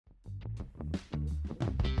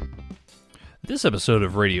This episode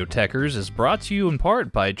of Radio Techers is brought to you in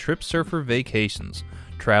part by Trip Surfer Vacations.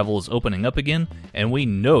 Travel is opening up again, and we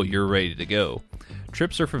know you're ready to go.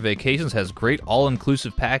 Trip Surfer Vacations has great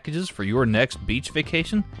all-inclusive packages for your next beach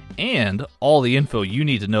vacation and all the info you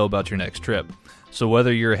need to know about your next trip. So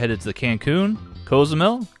whether you're headed to Cancun,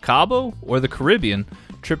 Cozumel, Cabo, or the Caribbean,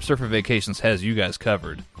 Trip Surfer Vacations has you guys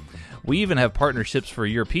covered. We even have partnerships for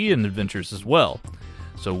European adventures as well.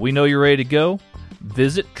 So we know you're ready to go.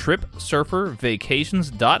 Visit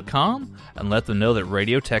TripSurferVacations.com and let them know that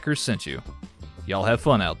Radio Techers sent you. Y'all have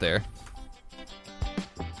fun out there.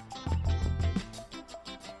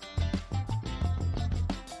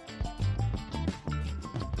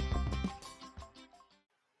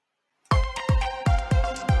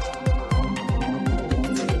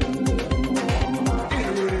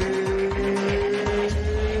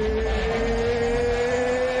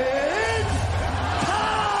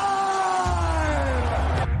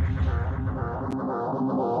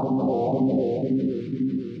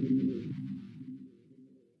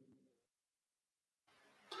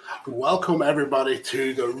 Welcome everybody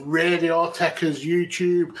to the Radio Techers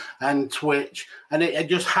YouTube and Twitch, and it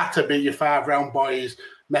just had to be your 5-round boys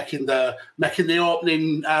making the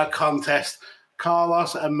opening contest.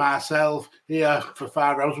 Carlos and myself here for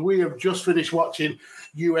 5 rounds. We have just finished watching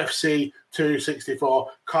UFC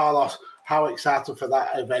 264. Carlos, how excited for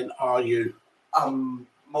that event are you? I'm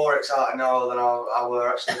more excited now than I were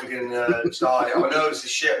actually beginning starting. I know it's a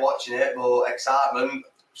shit watching it, but excitement,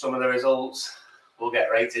 some of the results. We'll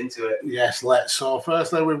get right into it. Yes, let's. So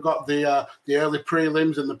firstly, we've got the early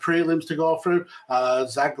prelims and the prelims to go through.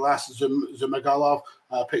 Zaglas Zhumagulov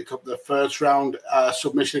picked up the first round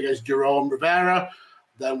submission against Jerome Rivera.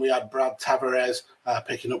 Then we had Brad Tavares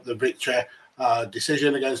picking up the victory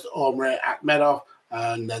decision against Omri Akhmedov.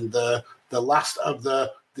 And then the last of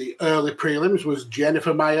the early prelims was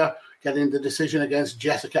Jennifer Mayer getting the decision against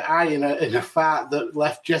Jessica Eye in a fight that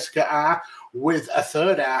left Jessica Eye with a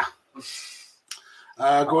third eye.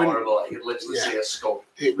 Horrible. You could literally see a skull.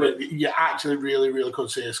 You actually really could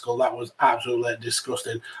see a skull. That was absolutely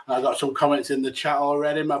disgusting. I got some comments in the chat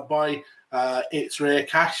already. My boy, It's Ray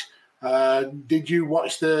Cash. Did you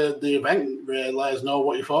watch the event, Ray? Let us know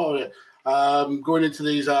what you thought of it. Going into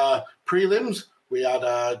these prelims, we had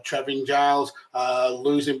Trevin Giles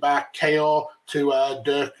losing by KO to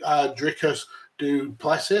Dricus du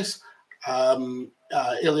Plessis.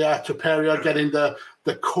 Ilya Topuria getting the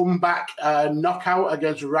comeback knockout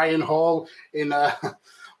against Ryan Hall in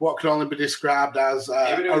what can only be described as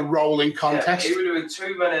a rolling contest. Yeah, he was doing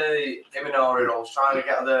too many Imanari rolls, trying to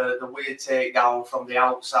get the weird takedown from the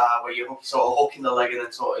outside where you're sort of hooking the leg and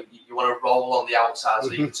then sort of you want to roll on the outside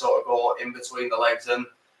so you can sort of go in between the legs. And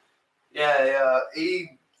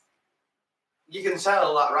you can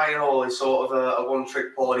tell that Ryan Hall is sort of a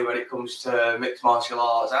one-trick pony when it comes to mixed martial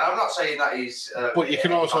arts. And I'm not saying that he's... but you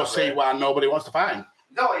can also see why nobody wants to fight him.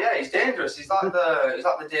 No, yeah, he's dangerous. He's like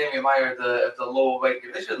the Damian Maia of the lower weight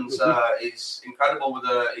divisions. He's incredible with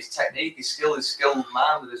his technique, his skill, his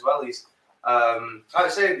skilled-minded as well. He's, like I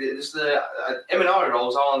say, the Imanari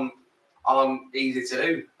rolls aren't easy to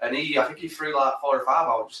do. And I think he threw like 4 or 5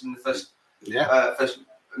 out just in the first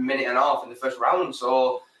minute and a half in the first round.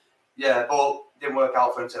 So... yeah, but didn't work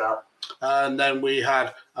out for him tonight. And then we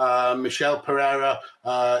had Michelle Pereira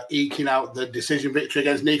eking out the decision victory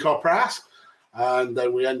against Nico Price. And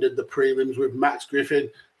then we ended the prelims with Max Griffin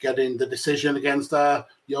getting the decision against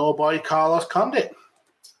your boy Carlos Condit.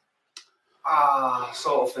 I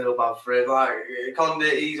sort of feel bad for him. Like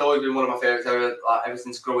Condit, he's always been one of my favourites ever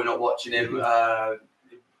since growing up watching him.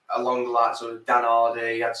 Along the likes of Dan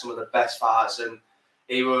Hardy, he had some of the best fights, and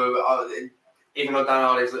he was... even though Dan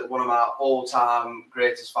Hardy is one of my all-time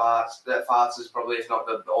greatest fighters, probably if not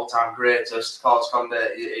the all-time greatest, Carlos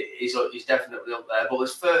Condit, he's definitely up there. But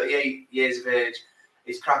he's 38 years of age,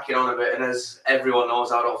 he's cracking on a bit, and as everyone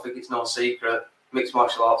knows, I don't think it's no secret, mixed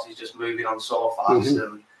martial arts is just moving on so fast.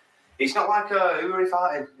 And he's not like who are he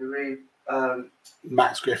fighting?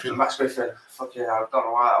 Max Griffin. Max Griffin. Fuck yeah, I don't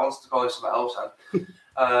know why. I wanted to call him something else.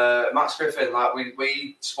 Max Griffin, like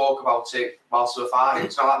we spoke about it whilst we were fighting.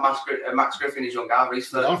 It's not like Max Griffin is young either. He's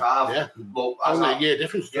 35. No, yeah. But only a year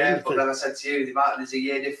difference. Yeah, but then I said to you, there's a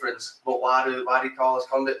year difference. But why did Carlos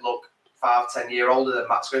Condit look 5-10 years older than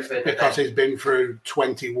Max Griffin? Because he's been through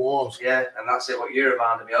 20 wars. Yeah, and that's it. What you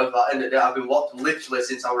reminded me of. That ended. I've been watching literally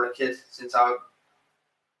since I was a kid.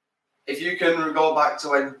 If you can go back to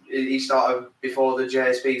when he started before the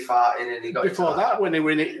JSP fighting and he got before that when he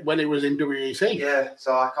was in WEC. Yeah,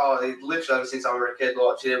 so I can't literally since I was a kid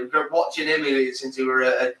watching him since he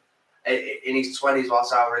were in his 20s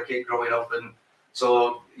whilst I was a kid growing up, and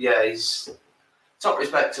so yeah, he's top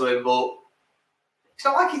respect to him, but It's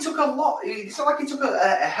not like he took a lot. It's not like he took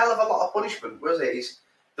a hell of a lot of punishment, was it?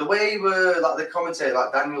 The way like the commentator,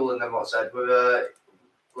 like Daniel and them, what said with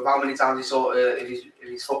how many times he saw if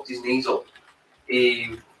he's fucked his knees up.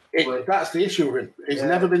 That's the issue with him. He's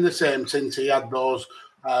never been the same since he had those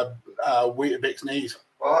Weetabix knees.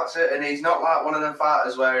 Well, that's it, and he's not like one of them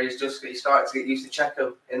fighters where he started to get used to check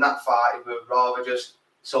him. In that fight, he would rather just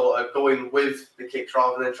sort of going with the kicks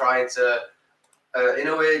rather than trying to, in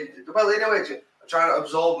a way, trying to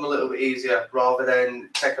absorb them a little bit easier rather than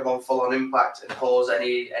take them on full-on impact and cause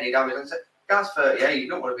any damage. And guy's 38, you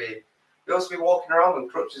don't want to be. You want to be walking around on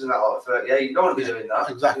crutches and that like 38. You don't want to be doing that.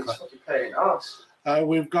 Exactly. It's fucking pain in the arse.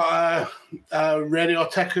 We've got Radio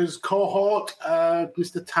Techers cohort,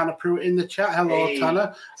 Mr. Tanner Pruitt in the chat. Hello, hey,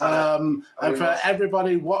 Tanner. And for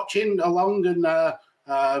everybody watching along and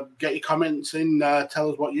get your comments in,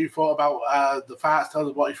 tell us what you thought about the fights, tell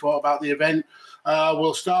us what you thought about the event.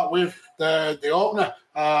 We'll start with the opener,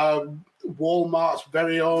 Walmart's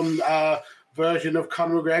very own version of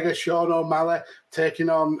Conor McGregor, Sean O'Malley, taking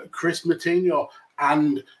on Chris Moutinho.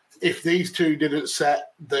 And if these two didn't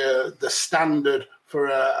set the standard for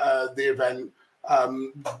the event,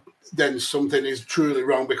 then something is truly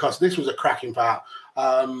wrong, because this was a cracking fight.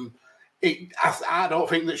 I don't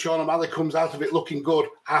think that Sean O'Malley comes out of it looking good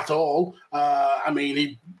at all. I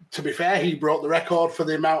mean, to be fair, he broke the record for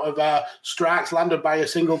the amount of strikes landed by a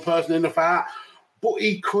single person in the fight, but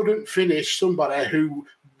he couldn't finish somebody who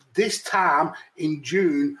this time in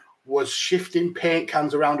June was shifting paint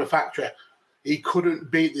cans around a factory. He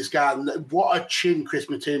couldn't beat this guy. What a chin Chris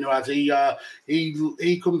Moutinho has.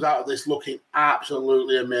 He comes out of this looking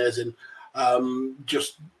absolutely amazing. I'm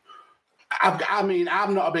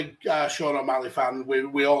not a big Sean O'Malley fan.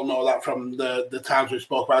 We all know that from the times we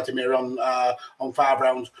spoke about him here on 5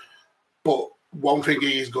 rounds. But one thing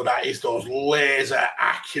he's good at is those laser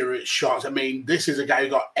accurate shots. I mean, this is a guy who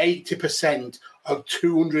got 80% of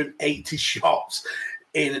 280 shots.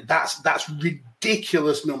 That's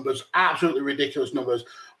ridiculous numbers, absolutely ridiculous numbers.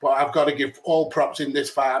 But I've got to give all props in this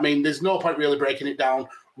fight. I mean, there's no point really breaking it down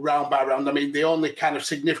round by round. I mean, the only kind of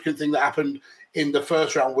significant thing that happened in the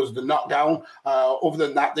first round was the knockdown. Other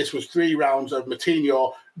than that, this was 3 rounds of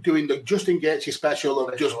Moutinho doing the Justin Gaethje special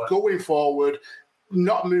of just going forward,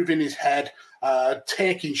 not moving his head,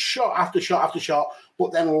 taking shot after shot after shot,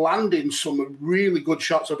 but then landing some really good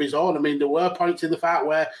shots of his own. I mean, there were points in the fight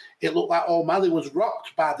where it looked like O'Malley was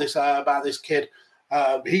rocked by this kid.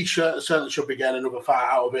 He certainly should be getting another fight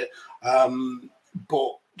out of it.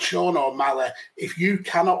 But Sean O'Malley, if you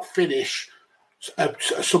cannot finish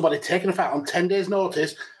somebody taking a fight on 10 days'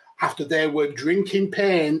 notice after they were drinking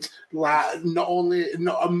paint, like not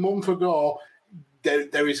a month ago,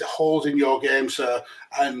 there is holes in your game, sir,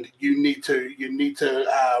 and you need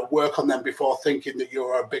to work on them before thinking that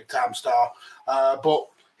you're a big time star. But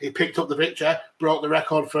he picked up the victory, broke the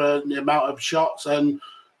record for the amount of shots, and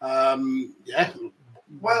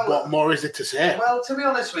well, what more is it to say? Well, to be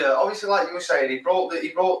honest with you, obviously, like you were saying, he broke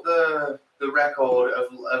the record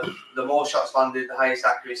of the more shots landed, the highest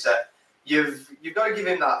accuracy. You've got to give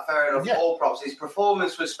him that, fair enough. Yeah. All props. His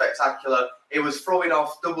performance was spectacular. He was throwing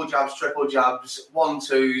off double jabs, triple jabs,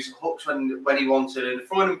 1-2s, hooks when he wanted, and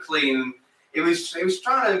throwing them clean. He was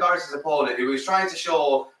trying to embarrass his opponent. He was trying to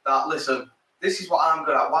show that, listen, this is what I'm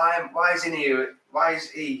good at. Why is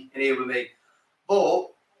he in here with me?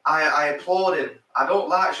 But I applaud him. I don't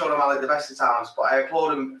like Sean O'Malley at the best of times, but I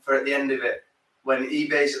applaud him for at the end of it, when he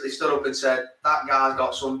basically stood up and said, that guy's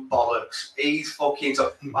got some bollocks. He's fucking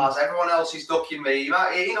tough. Whilst everyone else is ducking me, he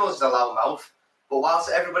knows he's a loud mouth, but whilst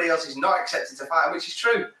everybody else is not accepting to fight him, which is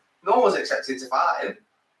true, no one's accepting to fight him.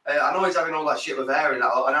 I know he's having all that shit with hair and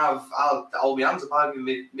that, and I'll hold my hands up, I'll give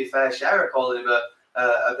me my fair share of calling him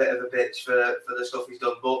a bit of a bitch for the stuff he's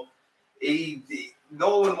done, but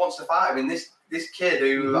no one wants to fight him. And this kid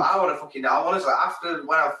who I want to after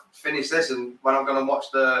when I've finished this and when I'm going to watch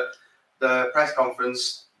the press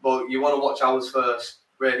conference, but you want to watch ours first,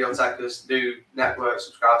 Radio Techers, do network,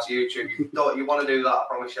 subscribe to YouTube. You want to do that, I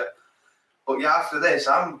promise you. But yeah, after this,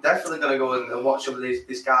 I'm definitely going to go and watch some of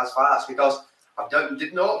these guys' fights, because I don't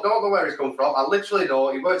know where he's come from. I literally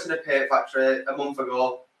know he worked in a paint factory a month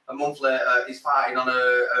ago. A month later, he's fighting on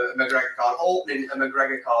a McGregor card, opening a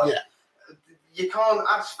McGregor card. Yeah. You can't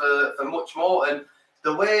ask for much more. And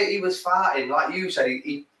the way he was fighting, like you said,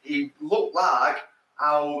 he looked like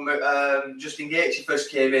how Justin Gaethje first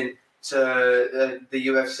came in to the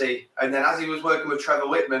UFC, and then as he was working with Trevor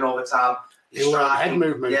Whitman over time, he head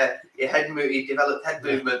movement. Yeah, he developed head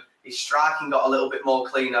movement. His striking got a little bit more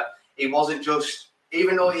cleaner. He wasn't just,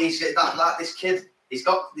 even though he's like this kid, he's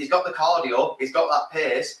got the cardio, he's got that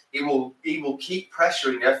pace. He will keep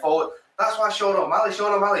pressuring you forward. That's why Sean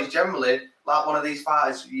O'Malley is generally like one of these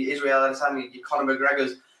fighters, Israel Adesanya, your Conor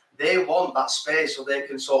McGregor's. They want that space so they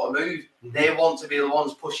can sort of move. Mm-hmm. They want to be the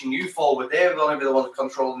ones pushing you forward. They're going to be the ones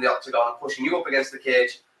controlling the octagon and pushing you up against the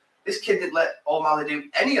cage. This kid didn't let O'Malley do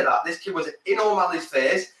any of that. This kid was in O'Malley's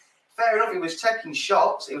face. Fair enough, he was taking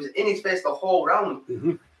shots. It was in his face the whole round.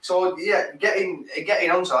 Mm-hmm. So, yeah, getting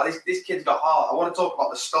onto that, this kid's got heart. I want to talk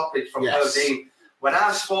about the stoppage from Herb Dean. When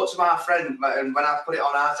I spoke to my friend, and when I put it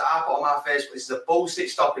on, I put on my Facebook, this is a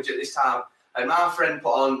bullshit stoppage at this time. And my friend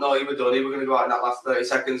put on, no, he was done. He was going to go out in that last 30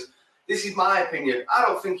 seconds. This is my opinion. I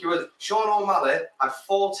don't think he was. Sean O'Malley had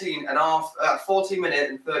 14 minutes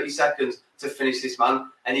and 30 seconds to finish this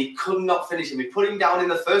man, and he could not finish him. He put him down in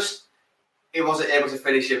the first. He wasn't able to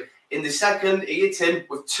finish him. In the second, he hit him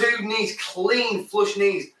with 2 knees, clean, flush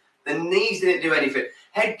knees. The knees didn't do anything.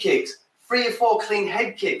 Head kicks, 3 or 4 clean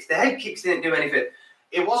head kicks. The head kicks didn't do anything.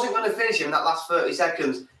 It wasn't going to finish him in that last 30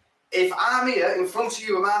 seconds. If I'm here in front of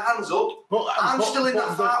you with my hands up, I'm still in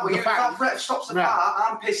that fight where if that ref stops the fight,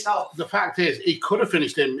 I'm pissed off. The fact is, he could have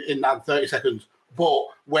finished him in that 30 seconds, but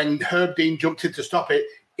when Herb Dean jumped in to stop it,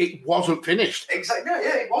 it wasn't finished. Exactly,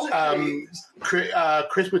 yeah, it wasn't.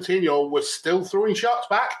 Chris Moutinho was still throwing shots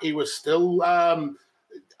back. He was still, I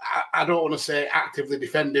don't want to say actively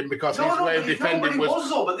defending because his way of defending was...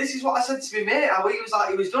 though, but this is what I said to my mate, how he was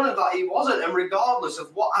like, he was done it, like he wasn't, and regardless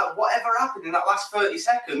of whatever happened in that last 30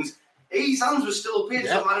 seconds, his hands were still up here.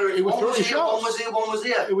 Doesn't matter if one was here, one was here, one was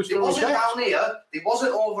here. It wasn't down here. It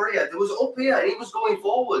wasn't over here. It was up here, and he was going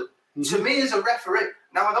forward. Mm-hmm. To me, as a referee,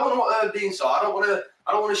 now I don't know what Herb Dean saw. I don't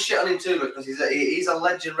want to shit on him too much because he's a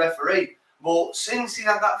legend referee. But since he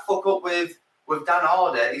had that fuck up with Dan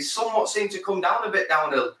Hardy, he's somewhat seemed to come down a bit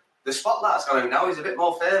downhill. The spotlight's got him now. He's a bit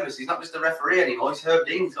more famous. He's not just a referee anymore. He's Herb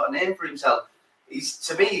Dean. He's got a name for himself. He's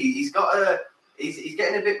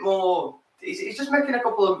getting a bit more. He's just making a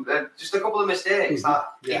couple of mistakes.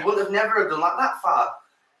 Mm-hmm. He would have never have done like that fight.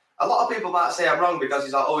 A lot of people might say I'm wrong because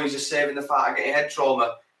he's like, oh, he's just saving the fighter getting head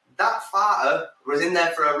trauma. That fighter was in there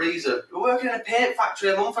for a reason. We were working in a paint factory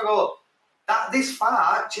a month ago. This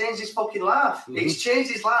fight changed his fucking life. Mm-hmm. It's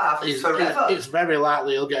changed his life forever. It's very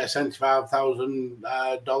likely he'll get a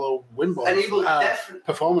 $75,000 win bonus, and he will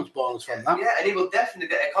performance bonus from that. Yeah, and he will definitely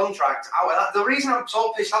get a contract out of that. The reason I'm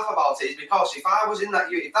so pissed off about it is because if I was in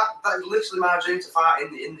that, if that was literally my dream to fight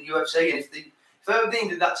in the UFC, and if Herb Dean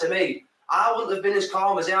did that to me, I wouldn't have been as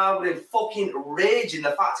calm as him. I would have been fucking raging.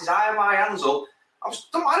 The fact is, I had my hands up.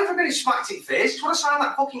 Don't mind if I'm getting smacked in the face. What do I sign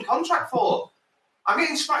that fucking contract for? I'm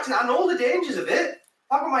getting smacked in. I know the dangers of it.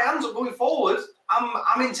 If I put my hands up going forward,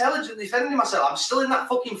 I'm intelligently defending myself. I'm still in that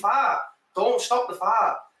fucking fight. Don't stop the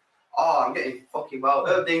fight. Oh, I'm getting fucking well.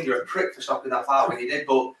 Herb Dean's a prick for stopping that fight when he did,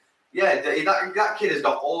 but yeah, that kid has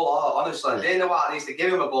got all heart, honestly. Yeah. Dana White needs to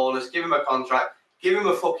give him a bonus, give him a contract, give him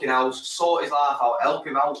a fucking house, sort his life out, help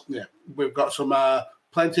him out. Yeah, we've got some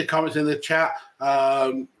plenty of comments in the chat.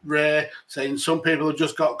 Ray saying some people have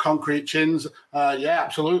just got concrete chins. Yeah,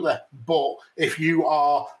 absolutely. But if you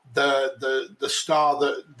are the star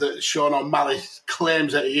that Sean O'Malley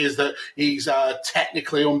claims that he is, that he's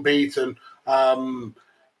technically unbeaten, and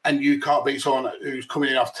you can't beat someone who's coming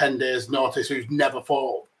in off 10 days' notice, who's never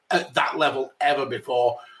fought at that level ever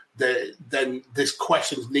before, then these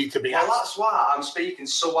questions need to be asked. Well, that's why I'm speaking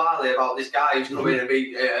so highly about this guy who's come in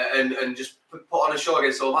and just put on a show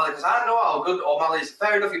against O'Malley, because I know how good O'Malley is.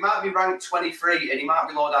 Fair enough, he might be ranked 23 and he might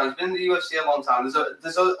be low down. He's been in the UFC a long time.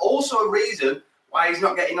 There's also a reason why he's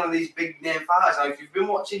not getting on these big name fights. Now, if you've been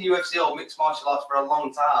watching UFC or mixed martial arts for a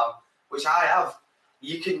long time, which I have,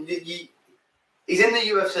 he's in the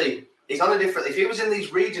UFC. He's on a different. If he was in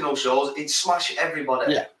these regional shows, he'd smash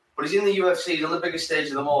everybody. Yeah. But he's in the UFC, he's on the biggest stage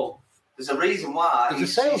of them all. There's a reason why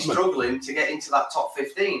he's struggling to get into that top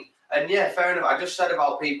 15. And yeah, fair enough. I just said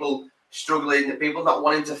about people struggling, people not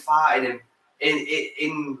wanting to fight him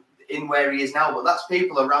in where he is now. But that's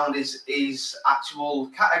people around his actual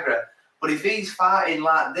category. But if he's fighting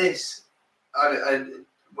like this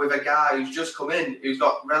with a guy who's just come in, who's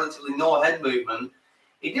got relatively no head movement,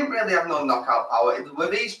 he didn't really have no knockout power.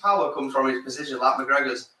 With his power comes from his position, like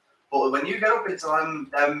McGregor's. But when you get up into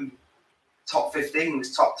them top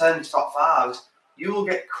 15s, top 10s, top 5s, you will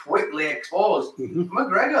get quickly exposed. Mm-hmm.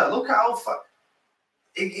 McGregor, look at how far...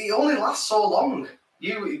 It only lasts so long.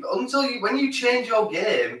 When you change your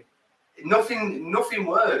game, nothing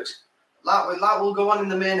works. Like will go on in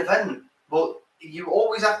the main event. But you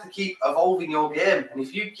always have to keep evolving your game. And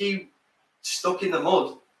if you keep stuck in the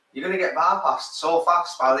mud, you're going to get bypassed so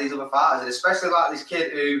fast by these other fighters. And especially like this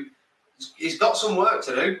kid who... He's got some work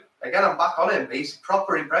to do. Again, I'm back on him. He's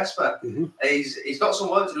proper impressed me. Mm-hmm. He's got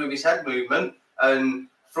some work to do with his head movement. And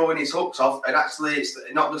throwing his hooks off, and actually it's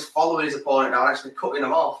not just following his opponent now, actually cutting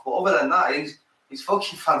them off. But other than that, he's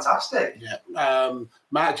fucking fantastic. Yeah.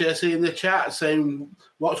 Matt JC in the chat saying,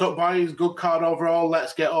 "What's up, boys? Good card overall.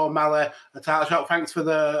 Let's get O'Malley a title shot." Thanks for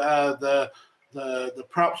the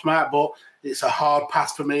props, Matt, but it's a hard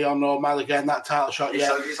pass for me on O'Malley getting that title shot.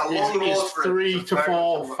 It's a long road for 3 to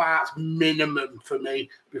 4 fights minimum for me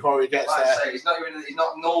before he gets there. I say, he's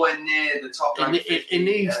not nowhere near the top. He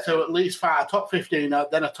needs to at least fight a top 15,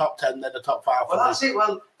 then a top 10, then a top 5. Well, that's it.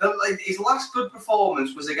 Well, his last good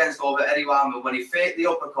performance was against Eddie Wyman when he faked the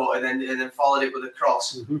uppercut and then followed it with a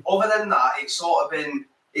cross. Mm-hmm. Other than that, it's sort of been.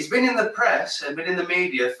 He's been in the press and been in the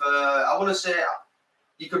media for. I want to say.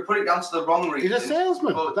 You could put it down to the wrong reason. He's a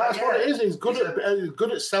salesman. That's what it is. He's good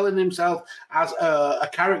at selling himself as a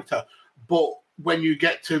character. But when you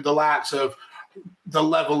get to the likes of the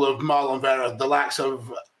level of Marlon Vera, the likes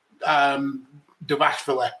of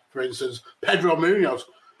Dvashvili, for instance, Pedro Munoz,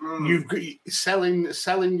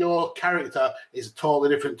 selling your character is totally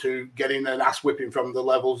different to getting an ass whipping from the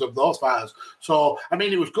levels of those fighters. So, I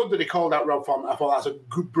mean, it was good that he called out Rob Font. I thought that's a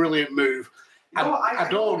good, brilliant move. I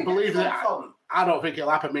don't believe that. I don't think it'll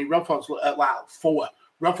happen. I mean, Rob Font's at like 4.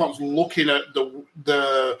 Rob Font's looking at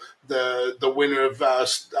the winner of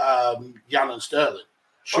Jan and Sterling.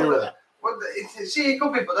 Surely. He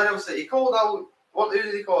could be, but then obviously he called out. Who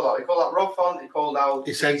did he call out? He called out Rob Font. He called out.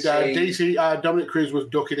 He said DC. Dominic Cruz was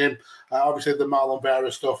ducking him. Obviously the Marlon Vera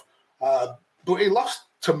stuff, but he lost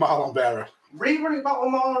to Marlon Vera. Rerunning back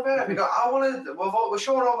on Marlon Vera because I wanted. We're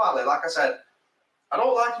Sean O'Malley, like I said. I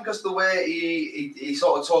don't like him because of the way he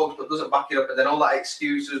sort of talks but doesn't back it up, and then all that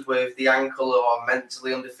excuses with the ankle or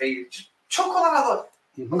mentally undefeated. Just chuck all that out.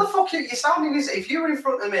 What the fuck you're sounding is? If you were in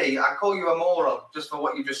front of me, I'd call you a moron just for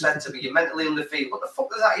what you just said to me. You're mentally undefeated. What the fuck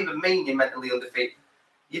does that even mean? You're mentally undefeated.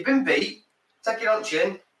 You've been beat. Take it on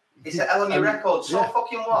chin. It's an L on your record. So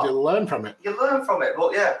fucking what? You learn from it.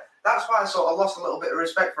 But yeah, that's why I sort of lost a little bit of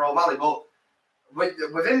respect for O'Malley. But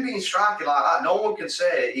with him being striking like that, no one can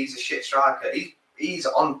say he's a shit striker. He's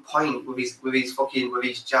on point with his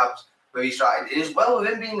jabs, with his striking. And as well, with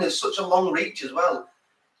him being such a long reach as well,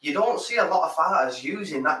 you don't see a lot of fighters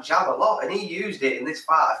using that jab a lot, and he used it in this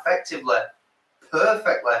fight effectively,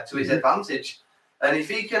 perfectly to his advantage. And if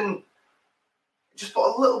he can just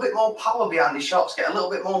put a little bit more power behind his shots, get a little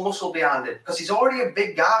bit more muscle behind him, because he's already a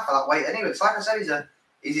big guy for that weight anyway. It's like I said,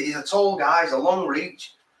 he's a tall guy, he's a long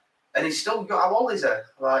reach, and he's still got, how old is he?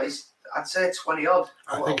 Like, I'd say 20 odd.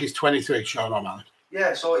 I think he's 23, Sean O'Malley.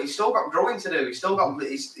 Yeah, so he's still got growing to do. He's still got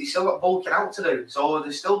bulking out to do. So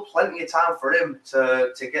there's still plenty of time for him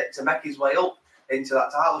to make his way up into that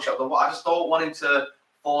title shot. But I just don't want him to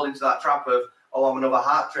fall into that trap of I'm another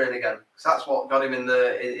heart train again, because that's what got him in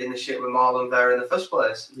the shit with Marlon there in the first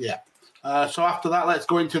place. Yeah. So after that, let's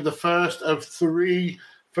go into the first of 3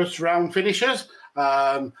 first-round finishers.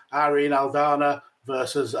 Irene Aldana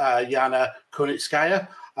versus Yana Kunitskaya.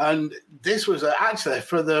 And this was actually,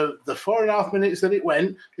 for the 4.5 minutes that it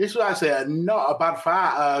went, this was actually not a bad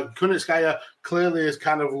fight. Kunitskaya clearly has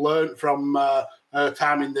kind of learned from her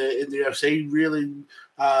time in the UFC, really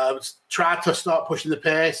tried to start pushing the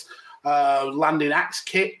pace, landing axe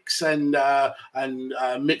kicks and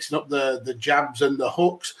mixing up the jabs and the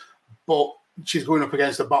hooks, but she's going up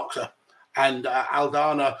against a boxer. And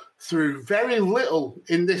Aldana threw very little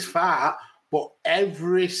in this fight, but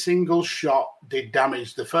every single shot did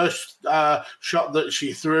damage. The first shot that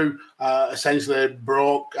she threw essentially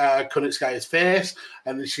broke Kunitskaya's face,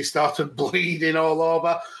 and then she started bleeding all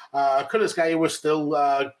over. Kunitskaya was still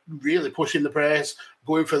really pushing the pace,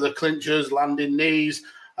 going for the clinchers, landing knees,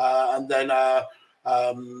 and then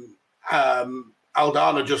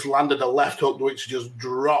Aldana just landed a left hook, which just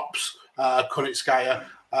drops Kunitskaya.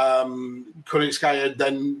 Kunitskaya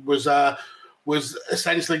then was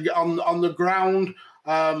essentially on the ground.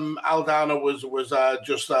 Aldana was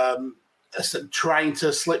just trying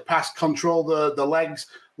to slip past, control the legs,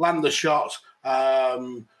 land the shots.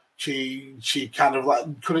 She kind of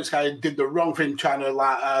Kunitskaya did the wrong thing, trying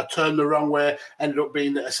to turn the wrong way. Ended up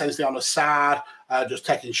being essentially on the side, just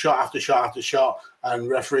taking shot after shot after shot. And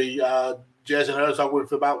referee Jason Herzog,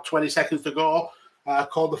 with about 20 seconds to go,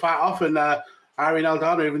 called the fight off. And Irene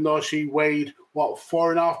Aldana, even though she weighed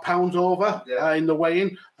 4.5 pounds over in the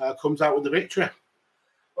weigh-in, comes out with the victory.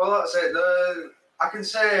 Well, that's it. I can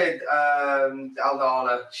say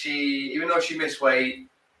Aldana, even though she missed weight,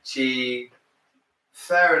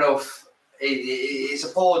 fair enough. It's a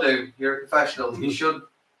poor do. You're a professional. You should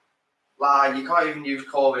you can't even use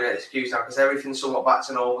COVID as an excuse now, because everything's somewhat back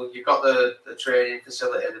to normal. You've got the training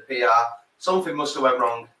facility, the PR. Something must have went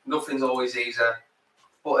wrong. Nothing's always easy.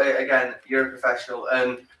 But again, you're a professional,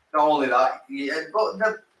 and Not only that,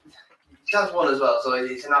 but she has won as well, so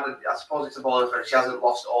it's an added. I suppose it's a bonus for her. She hasn't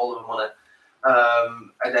lost all of her money.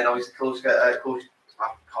 And then obviously Coach, I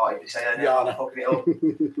can't even say her name. I'm fucking it up.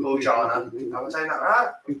 Coach Jana. Am I saying that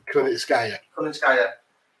right? Kunitskaya.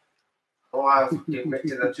 Oh, I've mixed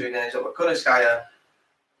the two names up. But Kunitskaya,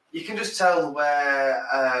 you can just tell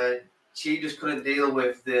where she just couldn't deal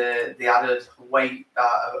with the added weight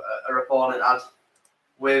that her opponent had.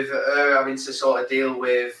 With her having to sort of deal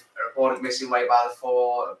with her opponent missing weight by the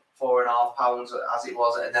 4.5 pounds as it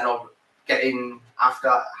was, and then getting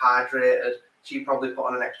after hydrated, she probably put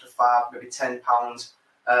on an extra 5, maybe 10 pounds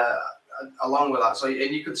along with that. So,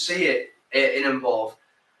 and you could see it in them both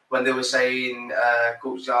when they were saying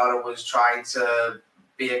Coach Jana was trying to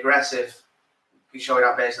be aggressive, showing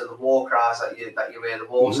out basically the war cries that you hear, the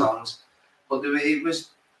war sounds. But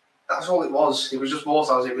that's all it was. It was just war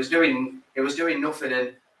sounds. It was doing nothing.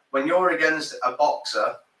 And when you're against a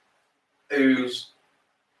boxer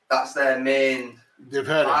that's their main. They've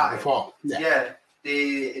heard it before. Yeah.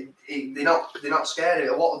 They're not scared of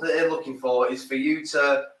it. What they're looking for is for you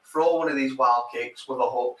to throw one of these wild kicks with a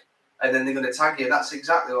hook, and then they're going to tag you. And that's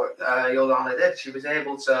exactly what Jordana did. She was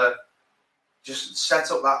able to just set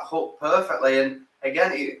up that hook perfectly. And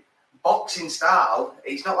again, boxing style,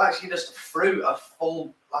 it's not like she just threw a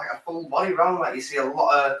full body round like you see a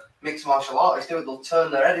lot of mixed martial artists do. They'll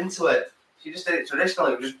turn their head into it. She just did it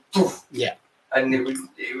traditionally. It was just poof. Yeah. And it was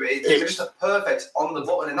just a perfect on the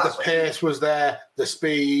button. And that's the pace was there, the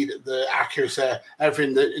speed, the accuracy,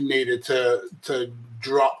 everything that it needed to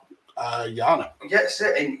drop Jana. Yes,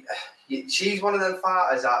 and she's one of them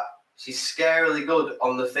fighters that she's scarily good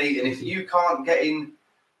on the feet. And if you can't get in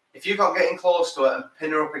close to her and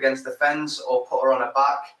pin her up against the fence or put her on her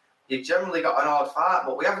back, you've generally got an hard fight.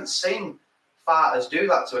 But we haven't seen fighters do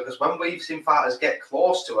that to her, because when we've seen fighters get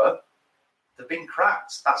close to her, they've been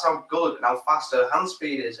cracked. That's how good and how fast her hand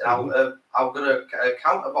speed is, and how good her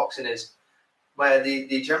counter boxing is, where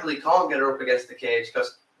they generally can't get her up against the cage.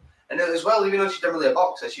 And as well, even though she's generally a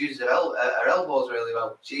boxer, she uses her elbows really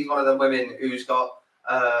well. She's one of the women who's got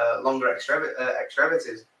longer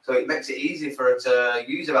extremities, so it makes it easy for her to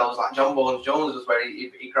use her elbows, like John Bones Jones was, where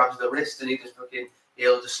he grabs the wrist and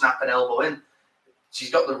he'll just snap an elbow in.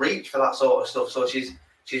 She's got the reach for that sort of stuff, so she's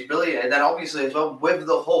brilliant. And then obviously as well with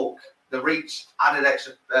the hook, the reach added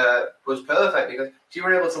extra was perfect, because she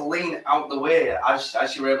was able to lean out the way as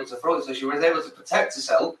she was able to throw it, so she was able to protect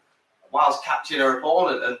herself whilst catching her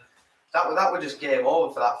opponent, and that was just game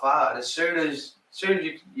over for that fight. And as soon as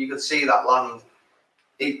you could see that land,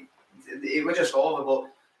 it was just over.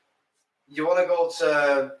 But you want to go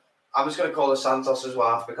to, I was going to call her Santos'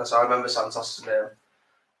 wife, because I remember Santos' name.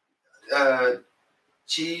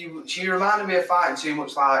 She reminded me of fighting too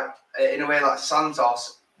much like, in a way like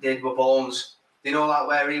Santos did with Bones. You know, like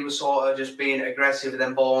where he was sort of just being aggressive, and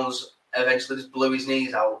then Bones eventually just blew his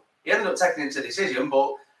knees out. He ended up taking it to decision,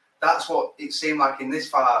 but that's what it seemed like in this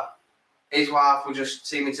fight. His wife was just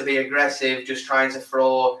seeming to be aggressive, just trying to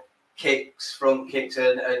throw kicks, front kicks,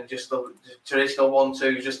 and just the traditional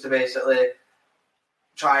 1-2, just to basically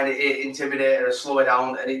try and intimidate her and slow her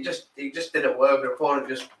down. And it just didn't work. Her opponent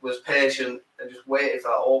just was patient and just waited for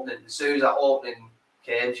that opening. As soon as that opening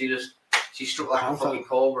came, she struck like a fucking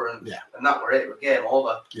cobra, and that were it. It was game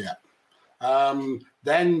over. Yeah.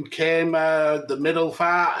 Then came the middle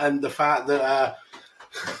fight, and the fact that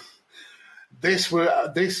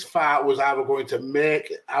this fight was either going to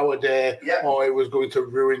make our day or it was going to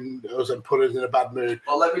ruin us and put us in a bad mood.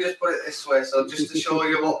 Well, let me just put it this way. So just to show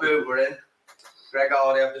you what mood we're in, Greg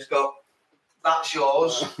Hardy, I've just got that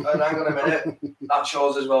shows. And hang on a minute, that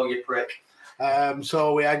shows as well, you prick.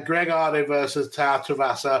 So we had Greg Hardy versus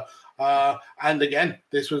Tuivasa. And again,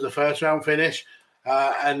 this was a first round finish,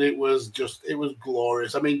 and it was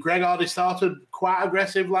glorious. I mean, Greg Hardy started quite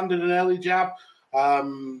aggressive, landed an early jab.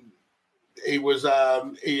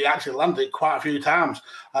 He actually landed it quite a few times,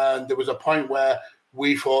 and there was a point where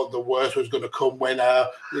we thought the worst was going to come when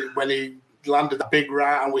he landed the big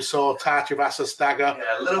right, and we saw Tuivasa stagger.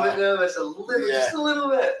 Yeah, a little bit nervous, just a little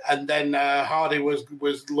bit. And then Hardy was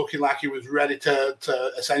looking like he was ready to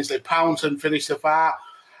essentially pounce and finish the fight.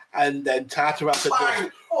 And then Tuivasa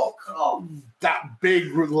just that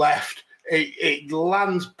big left. It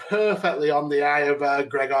lands perfectly on the eye of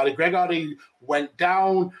Greg Hardy. Greg Hardy went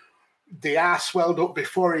down. The eye swelled up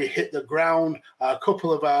before he hit the ground. A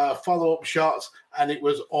couple of follow-up shots, and it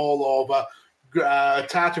was all over.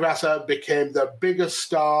 Tuivasa became the biggest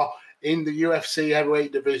star in the UFC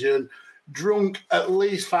heavyweight division. Drunk at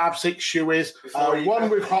least 5-6 shoeys, one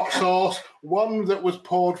with hot sauce, one that was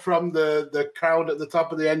poured from the crowd at the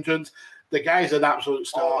top of the entrance. The guy's an absolute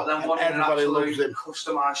star. Then And one everybody an loves him.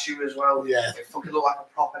 Customised shoe as well. Yeah. It fucking looked like a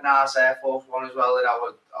proper nice Air Force One as well. And I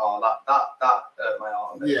would, that hurt my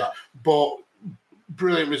heart a bit. Yeah, but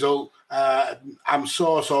brilliant result. I'm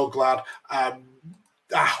so glad.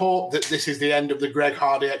 I hope that this is the end of the Greg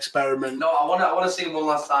Hardy experiment. No, I want to see him one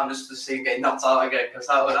last time just to see him get knocked out again because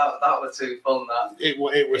that was too fun. That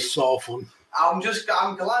it was so fun. I'm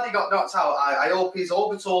glad he got knocked out. I hope his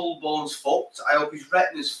orbital bone's fucked. I hope his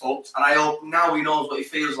retina's fucked, and I hope now he knows what he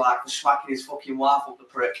feels like for smacking his fucking wife up the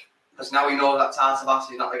prick. Because now he knows that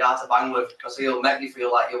Tartavas is not the guy to bang with. Because he'll make you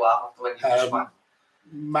feel like your wife after when you smack.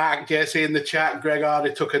 Mark Jesse in the chat, Greg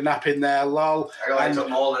Hardy took a nap in there, lol. And took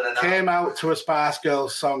more than a nap. Came out to a Spice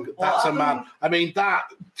Girls song. That's a man. I mean, that,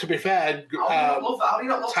 to be fair,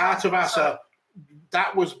 Tartavasa,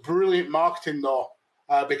 that was brilliant marketing though,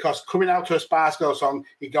 because coming out to a Spice Girls song,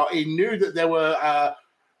 he knew that there were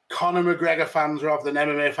Conor McGregor fans rather than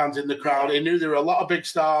MMA fans in the crowd. He knew there were a lot of big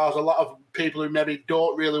stars, a lot of people who maybe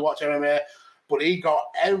don't really watch MMA, but he got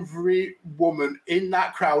every woman in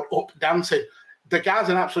that crowd up dancing. The guy's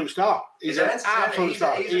an absolute star. He's an absolute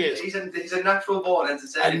star. He is. He's a natural born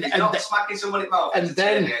entertainer. He's not smacking somebody in the mouth. And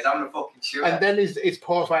then he's having a fucking shoot. And then his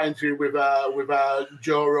post-fight interview with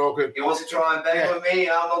Joe Rogan. He wants to try and bang with me.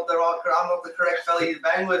 I'm not the correct fella you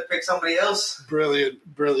bang with. Pick somebody else. Brilliant.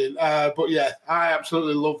 But yeah, I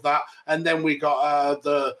absolutely love that. And then we got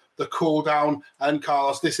the cool down. And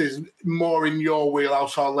Carlos, this is more in your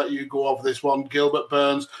wheelhouse, so I'll let you go over this one. Gilbert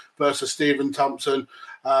Burns versus Stephen Thompson.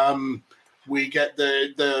 We get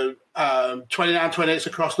the 29-28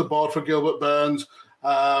 across the board for Gilbert Burns.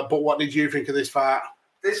 But what did you think of this fight?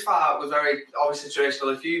 This fight was very obviously traditional.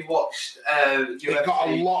 If you've watched UFC, it got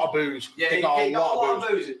a lot of boos. Yeah, it got a lot of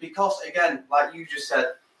boos because, again, like you just said,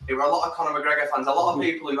 there were a lot of Conor McGregor fans, a lot of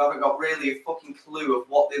people who haven't got really a fucking clue of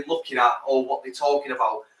what they're looking at or what they're talking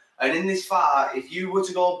about. And in this fight, if you were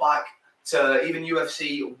to go back to even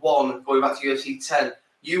UFC 1, going back to UFC 10,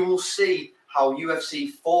 you will see how UFC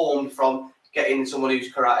formed from getting someone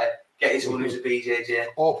who's karate, getting someone who's a BJJ,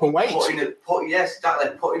 open weight, putting them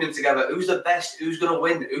together. Who's the best? Who's going to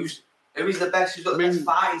win? Who is the best? Who's got the best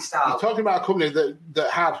fighting style? You're talking about a company that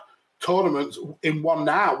had tournaments in one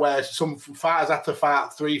night where some fighters had to fight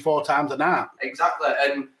 3-4 times a night. Exactly,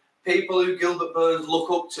 and people who Gilbert Burns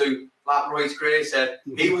look up to, like Royce Gray said,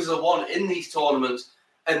 he was the one in these tournaments,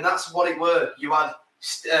 and that's what it were. You had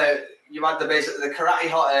the karate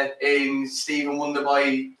hotter in Stephen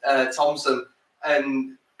Wonderboy Thompson,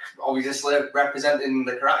 and obviously representing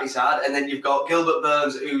the karate side, and then you've got Gilbert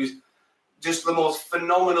Burns, who's just the most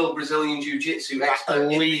phenomenal Brazilian Jiu-Jitsu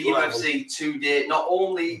expert in the UFC to date. Not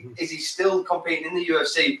only is he still competing in the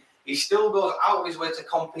UFC, he still goes out of his way to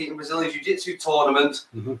compete in Brazilian Jiu-Jitsu tournaments,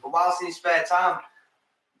 but whilst in his spare time,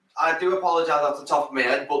 I do apologise off the top of my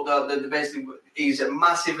head, but the basically he's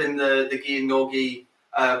massive in the gi and no gi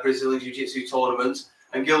Brazilian Jiu-Jitsu tournament,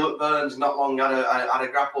 and Gilbert Burns not long had a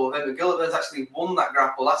grapple with him, and Gilbert Burns actually won that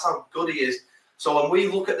grapple. That's how good he is. So when we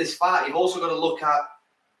look at this fight, you've also got to look at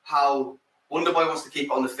how Wonderboy wants to keep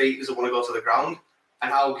it on the feet, doesn't want to go to the ground,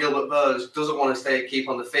 and how Gilbert Burns doesn't want to keep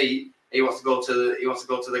on the feet. He wants to go to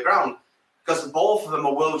the ground, because both of them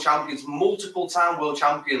are world champions, multiple-time world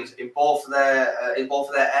champions in both of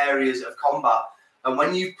their areas of combat. And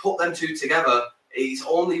when you put them two together, it's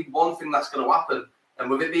only one thing that's going to happen. And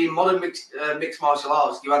with it being modern mixed martial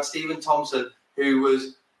arts, you had Stephen Thompson, who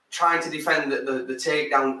was trying to defend the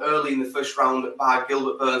takedown early in the first round by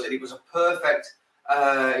Gilbert Burns, and it was a perfect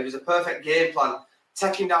game plan.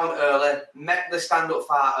 Take him down early, make the stand-up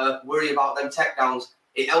fighter worry about them takedowns.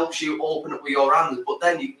 It helps you open up with your hands, but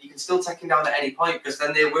then you can still take him down at any point, because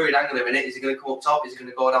then they're worried, hang on a minute, is he going to come up top? Is he going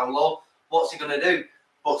to go down low? What's he going to do?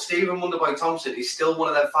 But Stephen Wonderboy Thompson is still one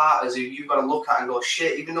of them fighters who you've got to look at and go,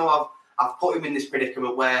 shit, even though I've put him in this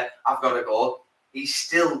predicament where I've got to go, he's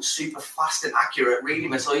still super fast and accurate reading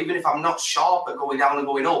me. So even if I'm not sharp at going down and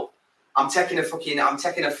going up, I'm taking a front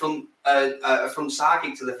side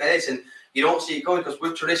kick to the face, and you don't see it going, because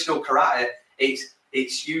with traditional karate,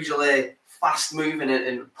 it's usually fast moving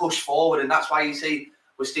and push forward, and that's why you see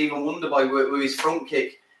with Stephen Wonderboy with his front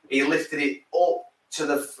kick, he lifted it up to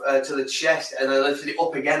the chest and then lifted it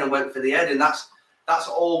up again and went for the head, and that's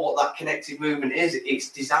all what that connected movement is. It's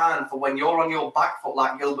designed for when you're on your back foot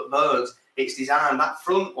like Gilbert Burns. It's designed, that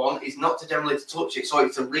front one is not to generally to touch it, so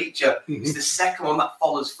it's to reach you. It's the second one that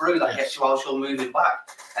follows through that gets you while you're moving back,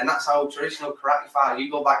 and that's how traditional karate fight. You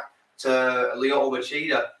go back to Lyoto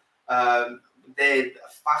Machida, they're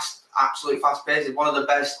fast, absolutely fast paced. One of the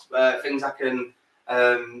best things I can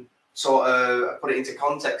sort of put it into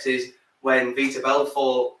context is when Vita Bell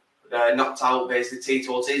fought knocked out basically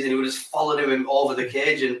Tito Ortiz, and he would just follow him over the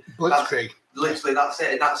cage. And Blitzkrieg. Literally, that's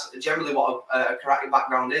it. And that's generally what a karate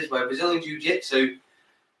background is, where Brazilian Jiu-Jitsu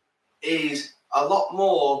is a lot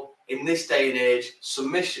more, in this day and age,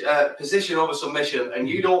 submission, position over submission, and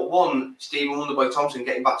you don't want Stephen Wonderboy Thompson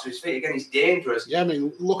getting back to his feet. Again, he's dangerous. Yeah, I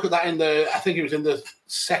mean, look at that I think it was in the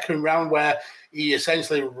second round where he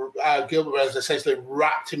essentially, Gilbert Burns essentially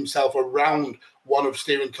wrapped himself around one of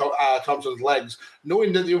Stephen Thompson's legs,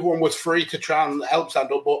 knowing that the other one was free to try and help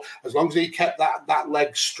stand up, but as long as he kept that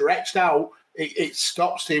leg stretched out, it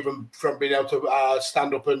stopped Stephen from being able to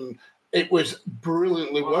stand up, and it was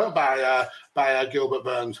brilliantly worked by Gilbert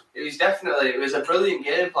Burns. It was a brilliant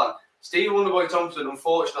game plan. Stephen Wonderboy Thompson,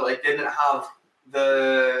 unfortunately, didn't have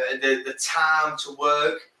the time to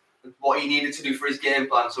work what he needed to do for his game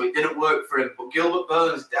plan, so it didn't work for him. But Gilbert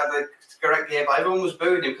Burns had the correct game plan. Everyone was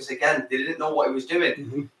booing him because, again, they didn't know what he was doing.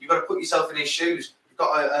 Mm-hmm. You've got to put yourself in his shoes. You've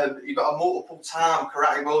got a multiple-time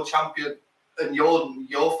karate world champion, and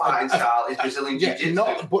your fighting style is Brazilian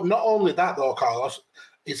Jiu-Jitsu. But not only that, though, Carlos,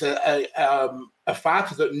 it's a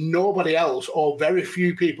fighter that nobody else or very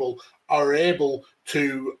few people are able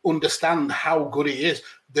to understand how good he is.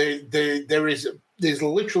 There's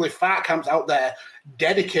literally fight camps out there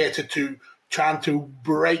dedicated to trying to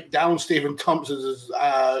break down Stephen Thompson's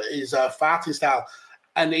his fighting style,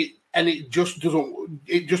 and it just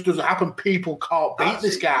doesn't happen. People can't beat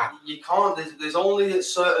this guy. You can't. There's only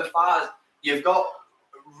certain fighters. You've got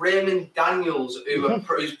Raymond Daniels,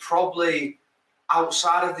 who's probably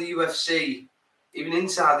outside of the UFC, even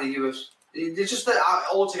inside the UFC. It's just that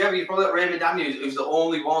altogether, you've probably got Raymond Daniels, who's the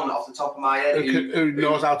only one off the top of my head who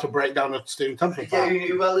knows how to break down a Stephen Thompson fight. Yeah,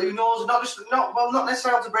 who knows not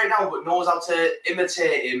necessarily how to break down, but knows how to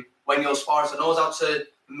imitate him when you're sparring. So knows how to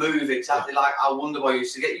move exactly like how Wonderboy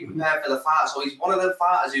used to get you prepared for the fight. So he's one of the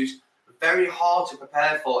fighters who's very hard to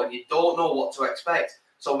prepare for, and you don't know what to expect.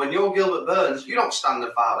 So when you're Gilbert Burns, you don't stand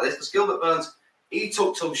and fight with this, because Gilbert Burns, he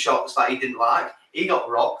took some shots that he didn't like. He got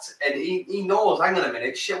rocked, and he knows, hang on a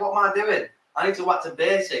minute, shit, what am I doing? I need to go back to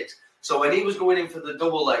basics. So when he was going in for the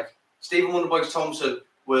double leg, Stephen Wonderboy Thompson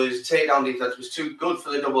was takedown defense was too good for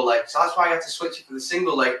the double leg. So that's why he had to switch it to the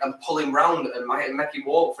single leg and pull him round and make him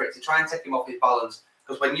walk for it to try and take him off his balance.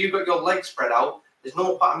 Because when you've got your legs spread out,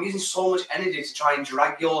 I'm using so much energy to try and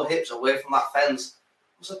drag your hips away from that fence.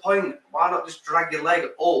 What's the point? Why not just drag your leg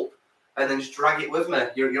up and then just drag it with me?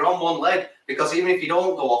 You're on one leg, because even if you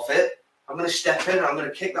don't go off it, I'm going to step in and I'm going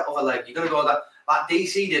to kick that other leg. You're going to go that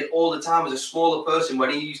DC did all the time as a smaller person, when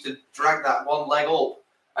he used to drag that one leg up,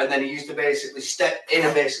 and then he used to basically step in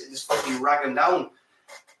and basically just fucking rag him down.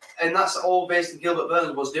 And that's all basically Gilbert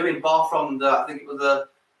Burns was doing, bar from I think it was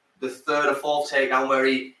the third or fourth takedown, where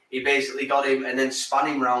he basically got him and then span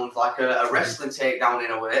him round like a wrestling takedown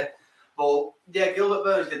in a way. But yeah, Gilbert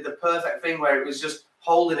Burns did the perfect thing where it was just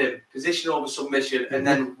holding him, position over submission, and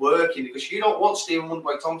then working, because you don't want Stephen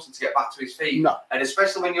Wonderboy Thompson to get back to his feet. No. And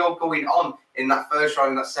especially when you're going on in that first round,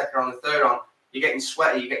 in that second round, the third round, you're getting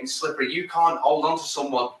sweaty, you're getting slippery. You can't hold on to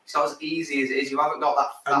someone. It's not as easy as it is. You haven't got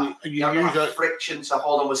that you haven't got friction to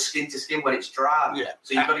hold on with skin to skin when it's dry. Yeah.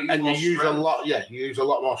 So you've got to use more strength. You use a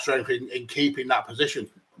lot more strength in keeping that position,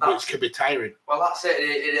 which can be tiring. Well, that's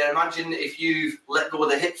it. Imagine if you've let go of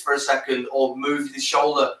the hips for a second, or moved his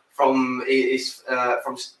shoulder from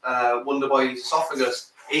Wonderboy's esophagus.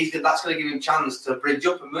 That's going to give him a chance to bridge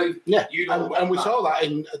up and move. Yeah, and we saw that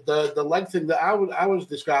in the leg thing that I was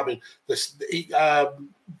describing.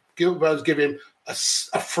 Gilbert Burns gave him a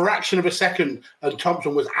fraction of a second, and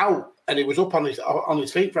Thompson was out, and he was up on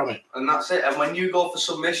his feet from it. And that's it. And when you go for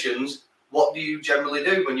submissions, what do you generally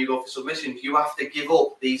do when you go for submissions? You have to give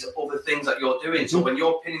up these other things that you're doing. So when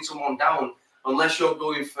you're pinning someone down, unless you're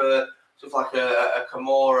going for stuff like a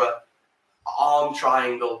Kimura arm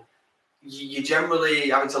triangle, you're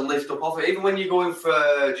generally having to lift up off it. Even when you're going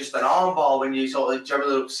for just an arm bar, when you sort of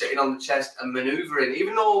generally sitting on the chest and manoeuvring,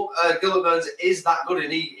 even though Gilbert Burns is that good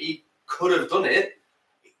and he could have done it,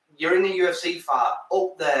 you're in the UFC fight,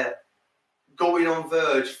 up there, going on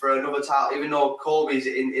verge for another title, even though Kobe's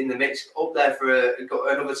in the mix, up there for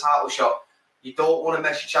another title shot. You don't want to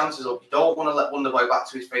mess your chances up. You don't want to let Wonderboy back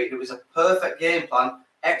to his feet. It was a perfect game plan,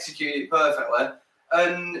 executed perfectly,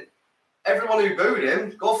 and everyone who booed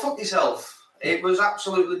him, go fuck yourself. It was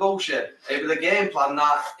absolutely bullshit. It was a game plan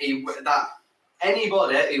that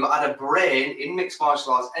anybody who had a brain in mixed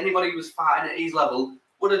martial arts, anybody who was fighting at his level,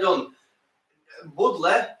 would have done.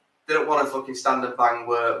 Woodley didn't want to fucking stand and bang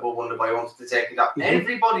where Wonderboy wanted to take it out. Mm-hmm.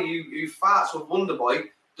 Everybody who fights with Wonderboy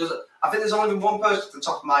does. I think there's only been one person at the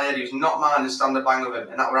top of my head who's not minded to stand and bang with him,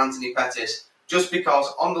 and that was Anthony Pettis. Just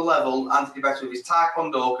because on the level, Anthony Pettis with his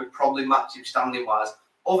taekwondo could probably match him standing wise.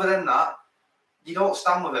 Other than that, you don't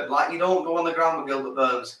stand with him. Like, you don't go on the ground with Gilbert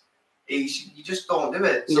Burns. You just don't do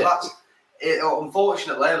it. So that's it.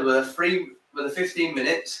 Unfortunately, with the 15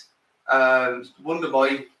 minutes,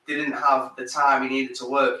 Wonderboy didn't have the time he needed to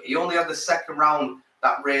work. He only had the second round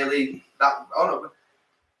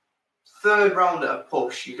third round at a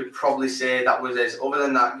push. You could probably say that was his. Other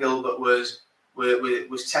than that, Gilbert was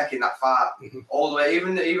taking that fight all the way.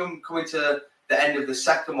 Even coming to the end of the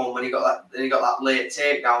second one when he got that late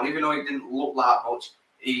takedown, even though he didn't look that much,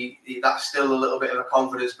 that's still a little bit of a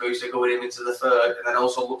confidence booster going him into the third, and then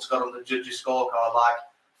also looks good on the judges' scorecard. Like,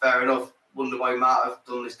 fair enough, Wonderboy might have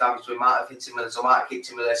done this damage, so he might have hit him with this, or might have kicked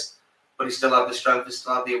him with this, but he still had the strength, he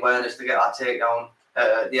still had the awareness to get that takedown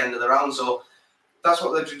at the end of the round. So that's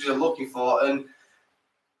what the judges are looking for, and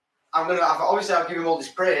I'll give him all this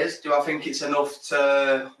praise. Do I think it's enough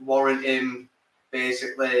to warrant him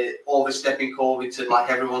basically overstepping Covington,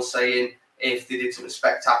 like everyone's saying, if they did something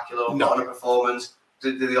spectacular or put on a performance?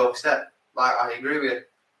 Did they overstep? Like, I agree with you.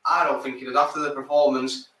 I don't think he does. After the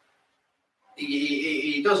performance,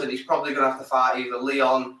 he doesn't. He's probably going to have to fight either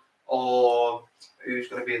Leon or who's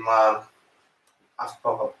going to be in line.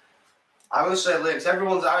 I will say Leon, because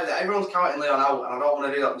everyone's counting Leon out, and I don't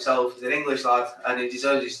want to do that myself. He's an English lad, and he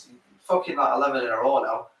deserves his fucking 11 in a row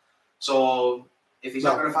now. So if he's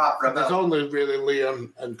not going to fight for a belt, there's only really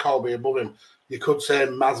Leon and Colby above him. You could say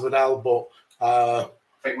Masvidal, but I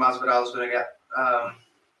think Masvidal's going to get.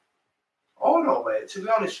 To be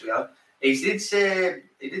honest with you, he did say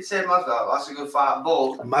Masvidal. That's a good fight,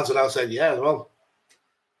 but Masvidal said yeah as well.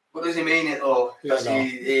 What does he mean it though? Because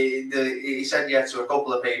he said yeah to a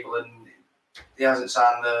couple of people, and he hasn't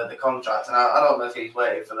signed the contract, and I don't know if he's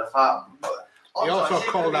waiting for the fight. But he also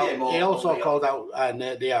called out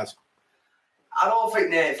Nate Diaz. I don't think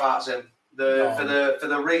Nate fights him. For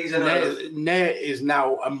the reason Nate is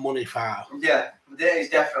now a money fighter. Yeah, Nate is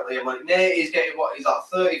definitely a money. Nate is getting he's like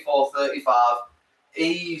 34, 35.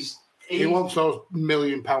 He wants those £1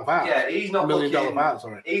 million fights. Yeah, he's not $1 million fights.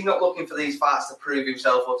 Sorry, he's not looking for these fights to prove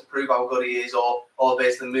himself or to prove how good he is or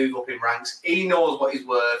basically move up in ranks. He knows what he's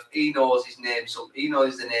worth. He knows his name. So he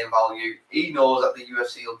knows the name value. He knows that the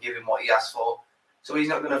UFC will give him what he asks for. So he's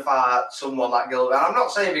not going to fight someone like Gilbert. And I'm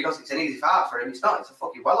not saying because it's an easy fight for him. It's not. It's a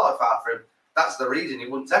fucking well-hard fight for him. That's the reason he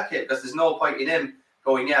wouldn't take it, because there's no point in him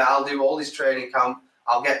going, yeah, I'll do all this training camp.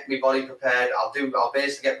 I'll get my body prepared. I'll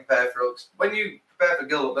basically get prepared for it. When you prepare for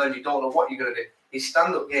Gilbert Burns, you don't know what you're going to do. His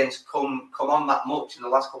stand-up games come on that much in the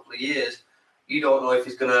last couple of years. You don't know if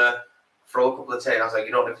he's going to throw a couple of takedowns. Like,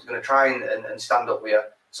 you don't know if he's going to try and stand up with you.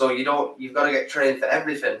 So you've got to get trained for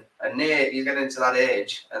everything. And Nate, he's getting into that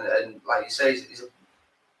age, and like you say, he's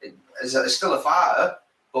still a fighter,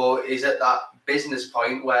 but he's at that business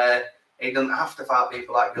point where he doesn't have to fight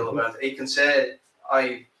people like Gilbert Burns. He can say,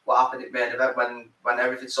 what happened at main event when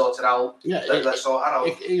everything's sorted out. Yeah, let's sort that out.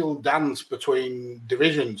 He'll dance between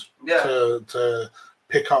divisions to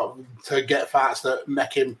pick up, to get fights that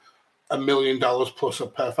make him $1 million plus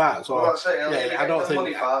per fight. So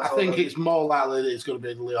I think it's more likely that it's going to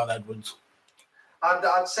be Leon Edwards.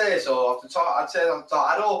 I'd say so. Off the top,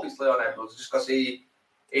 I'd hope it's Leon Edwards, just because he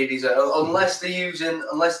deserves. Unless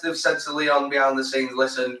they've said to Leon behind the scenes,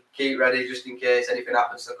 listen, keep ready just in case anything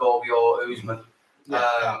happens to Colby or Usman.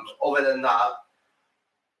 Other than that,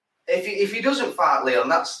 if he doesn't fight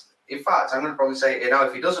Leon, in fact, I'm going to probably say it now.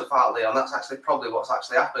 If he doesn't fight Leon, that's actually probably what's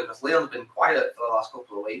actually happened, because Leon's been quiet for the last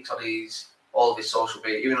couple of weeks on all of his social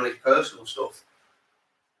media, even on his personal stuff.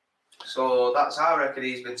 So I reckon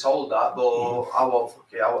he's been told that, but I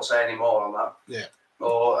won't say any more on that. Yeah.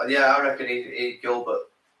 But yeah, I reckon Gilbert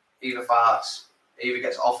either fights, either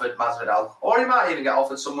gets offered Masvidal, or he might even get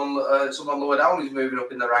offered someone lower down who's moving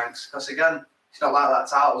up in the ranks. Because again, it's not like that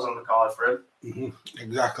title's on the card for him. Mm-hmm.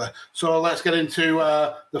 Exactly. So let's get into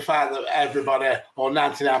the fact that everybody, or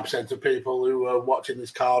 99% of people who were watching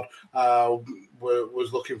this card, was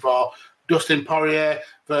looking for. Dustin Poirier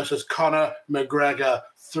versus Conor McGregor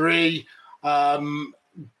 3.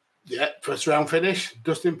 First round finish.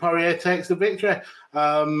 Dustin Poirier takes the victory.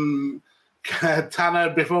 Tanner,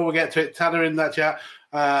 before we get to it, Tanner in that chat,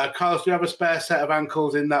 Carlos, do you have a spare set of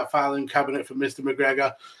ankles in that filing cabinet for Mr.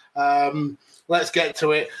 McGregor? Let's get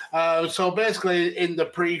to it. So basically, in the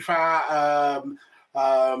pre-fight,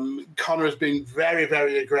 Conor has been very,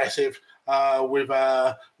 very aggressive with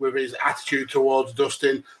his attitude towards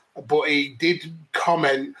Dustin, but he did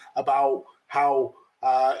comment about how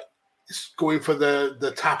going for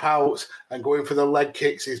the tap outs and going for the leg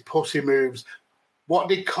kicks, his pussy moves. What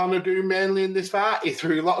did Conor do mainly in this fight? He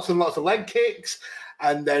threw lots and lots of leg kicks.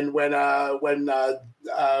 And then when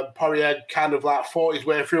Poirier kind of like fought his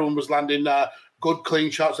way through and was landing good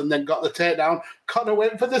clean shots, and then got the takedown. Conor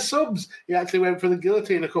went for the subs. He actually went for the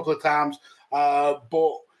guillotine a couple of times,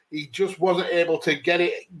 but he just wasn't able to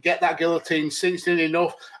get that guillotine cinched in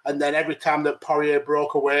enough. And then every time that Poirier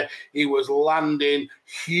broke away, he was landing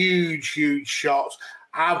huge, huge shots.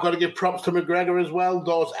 I've got to give props to McGregor as well.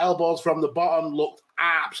 Those elbows from the bottom looked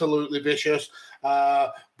absolutely vicious.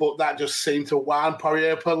 But that just seemed to wind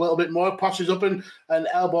Poirier up a little bit more. Pushes up and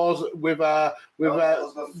elbows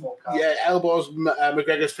elbows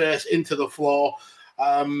McGregor's face into the floor.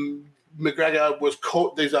 McGregor was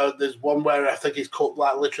cut. There's one where I think he's cut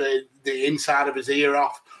like literally the inside of his ear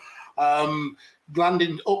off.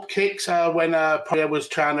 Landing up kicks when Poirier was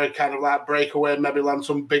trying to kind of like break away and maybe land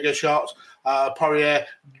some bigger shots. Poirier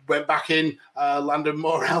went back in, landed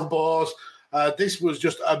more elbows. This was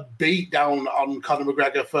just a beat down on Conor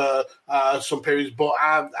McGregor for some periods, but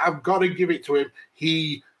I've got to give it to him.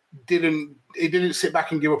 He didn't sit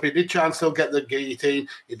back and give up. He did try and still get the guillotine.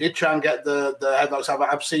 He did try and get the headlocks.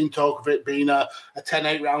 I've seen talk of it being a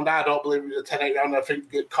 10-8 round. I don't believe it was a 10-8 round. I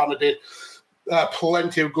think Conor did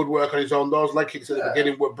plenty of good work on his own. Those leg kicks at the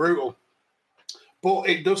beginning were brutal. But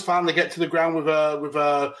it does finally get to the ground with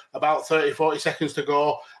about 30, 40 seconds to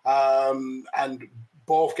go. And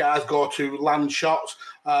both guys go to land shots.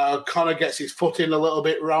 Conor gets his foot in a little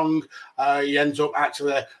bit wrong. He ends up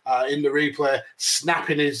actually in the replay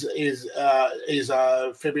snapping his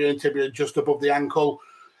fibula and tibia just above the ankle.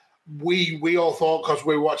 We all thought, because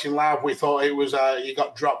we were watching live, we thought it was he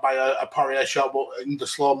got dropped by a Poirier shot, but in the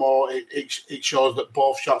slow-mo it shows that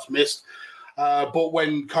both shots missed. But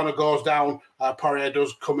when Conor goes down, Poirier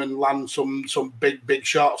does come and land some big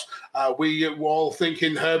shots. We were all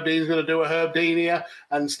thinking Herb Dean's going to do a Herb Dean here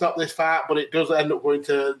and stop this fight, but it does end up going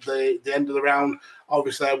to the end of the round.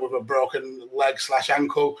 Obviously, with a broken leg /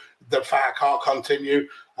 ankle, the fight can't continue,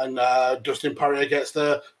 and Dustin Poirier gets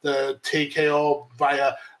the TKO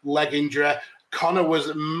via leg injury. Conor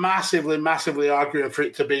was massively arguing for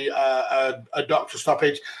it to be a doctor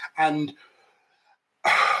stoppage, and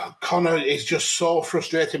Conor is just so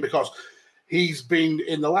frustrating because he's been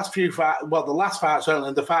in the last few fights. Well, the last fight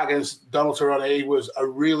certainly, the fight against Donald Cerrone,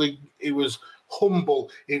 he was humble.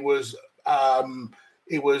 He was calm.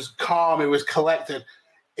 He was collected.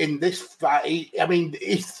 In this fight, he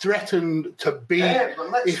threatened to beat.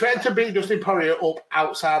 He threatened to beat Dustin Poirier up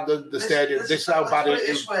outside the stadium. This is how bad it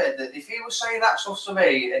is. That if he was saying that stuff to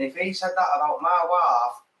me, and if he said that about my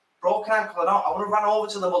wife, broken ankle or not, I would have ran over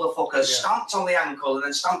to the motherfucker, stamped on the ankle, and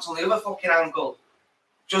then stamped on the other fucking ankle,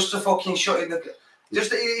 just to fucking shut in the.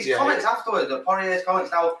 Just his comments afterwards, the Poirier's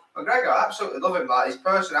comments. Now, McGregor, I absolutely love him. Like his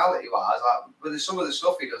personality-wise, like with some of the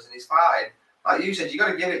stuff he does in his fighting, like you said, you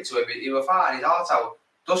got to give it to him. He was fighting his heart out.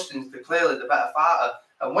 Dustin's clearly the better fighter,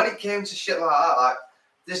 and when it came to shit like that, like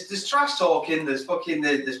there's trash talking, there's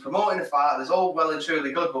promoting the fight, there's all well and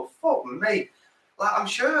truly good, but fuck me. Like, I'm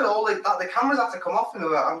sure the cameras have to come off him.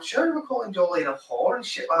 I'm sure he was calling Jolene a whore and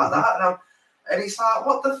shit like that. And it's like,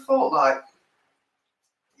 what the fuck? Like,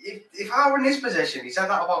 if I were in his position, he said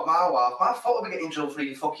that about my wife, my foot would be getting drilled through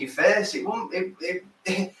your fucking face.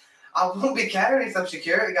 I wouldn't be caring if them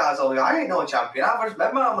security guys are like, I ain't no champion. I've just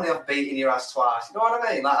made my money off beating your ass twice. You know what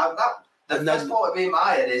I mean? Like, the first thought would be in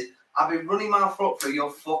my head is, I'd be running my foot through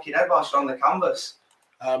your fucking head whilst you're on the canvas.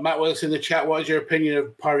 Matt Willis in the chat, what is your opinion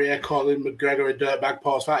of Poirier calling McGregor a dirtbag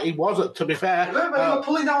pause fight? He wasn't, to be fair. Remember, he was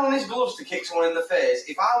pulling down on his gloves to kick someone in the face.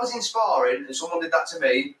 If I was in sparring and someone did that to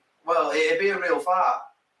me, well, it'd be a real fight.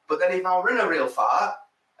 But then if I were in a real fight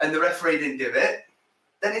and the referee didn't do it,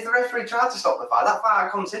 then if the referee tried to stop the fight, that fight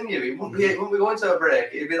would continue. It wouldn't be going to a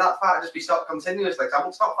break. It'd be that fight just be stopped continuously. I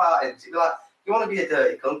wouldn't stop fighting. It'd be like, you want to be a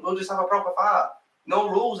dirty cunt, we'll just have a proper fight. No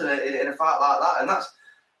rules in a fight like that. And that's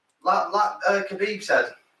like Khabib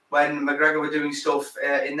said, when McGregor were doing stuff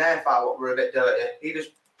in their fight what were a bit dirty, he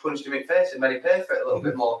just punched him in the face and made him pay for it a little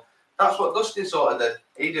bit more. That's what Dustin sort of did.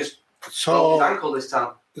 He just broke his ankle this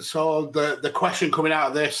time. So the question coming out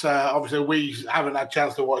of this, obviously we haven't had a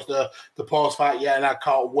chance to watch the post fight yet, and I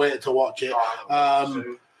can't wait to watch it.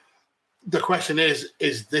 The question is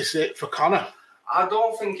this it for Conor? I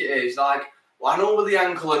don't think it is. Like, well, I know with the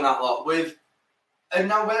ankle and that lot, and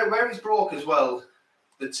now where he's broke as well,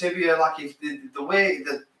 the tibia, like if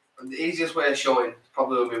the easiest way of showing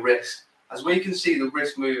probably will be wrist. As we can see the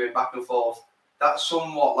wrist moving back and forth, that's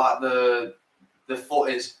somewhat like the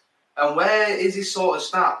foot is. And where is he sort of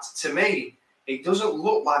snapped? To me, it doesn't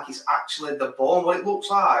look like it's actually the bone. What it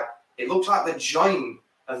looks like the joint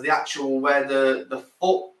of the actual where the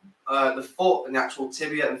foot and the actual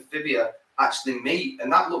tibia and fibia actually meet,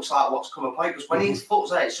 and that looks like what's come apart. Because when his foot's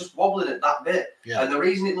there, it's just wobbling at that bit. Yeah. And the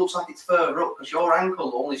reason it looks like it's further up, because your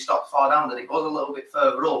ankle only stops far down, then it goes a little bit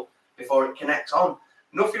further up before it connects on.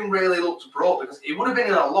 Nothing really looked broke because he would have been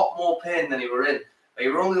in a lot more pain than he were in. But he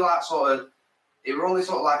were only sort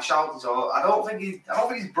of like shouting. So I don't think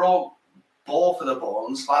he's broke both of the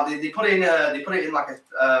bones. Like they put it in like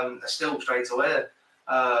a stilt straight away.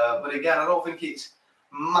 But again, I don't think it's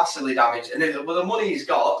massively damaged. And with the money he's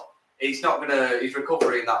got, he's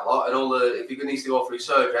recovering that lot. And if he needs to go through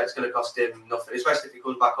surgery, it's going to cost him nothing. Especially if he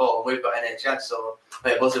comes back home. We've got NHS, so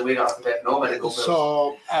we don't have to pay for no medical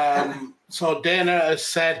bills. So Dana has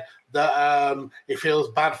said that he feels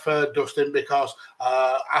bad for Dustin because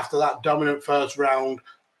after that dominant first round,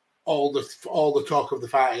 all the talk of the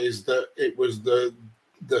fight is that it was the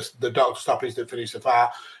doctor stoppage that finished the fight.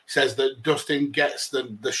 He says that Dustin gets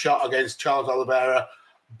the shot against Charles Oliveira,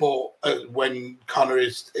 but when Conor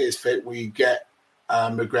is fit, we get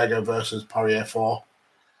McGregor versus Poirier 4.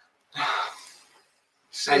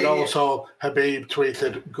 And also Habib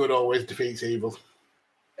tweeted, "Good always defeats evil."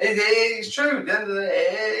 It's true. At the end of the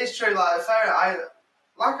day, it's true. Like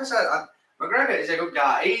I said, McGregor is a good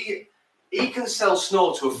guy. He can sell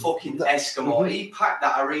snow to a fucking Eskimo. Mm-hmm. He packed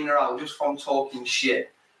that arena out just from talking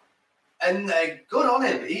shit. And good on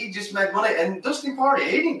him. He just made money. And Dustin Poirier,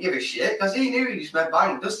 he didn't give a shit because he knew he just made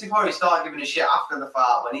bang. Dustin Poirier started giving a shit after the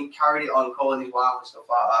fight when he carried it on, calling his wife and stuff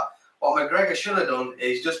like that. What McGregor should have done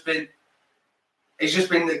is just been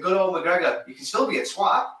the good old McGregor. You can still be a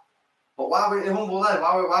swat, but why weren't you humble then?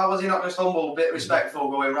 Why was he not just humble, a bit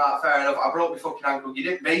respectful, going, right, fair enough, I broke my fucking ankle. You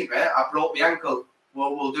didn't beat me, I broke my ankle.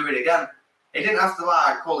 We'll do it again. He didn't have to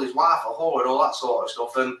call his wife a whore and all that sort of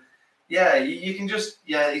stuff. And yeah, you can just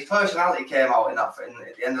his personality came out at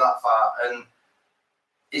the end of that fight, and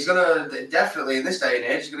he's gonna definitely in this day and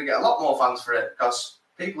age he's gonna get a lot more fans for it because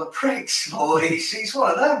people are pricks. But he's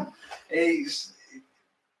one of them. He's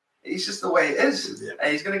just the way it is. Yeah.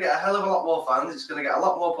 He's gonna get a hell of a lot more fans. He's gonna get a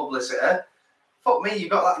lot more publicity. Fuck me, you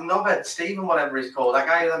got that knobhead Stephen, whatever he's called. That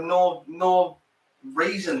guy had no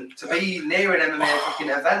reason to be near an MMA fucking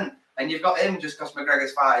event. And you've got him just because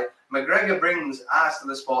McGregor's fighting. McGregor brings eyes to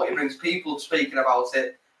the sport. He brings people speaking about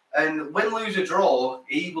it. And win, lose, or draw,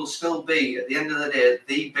 he will still be, at the end of the day,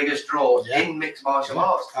 the biggest draw in mixed martial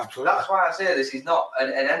arts. Absolutely. That's why I say this is not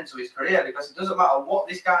an end to his career, because it doesn't matter what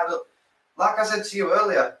this guy does. Like I said to you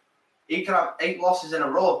earlier, he can have 8 losses in a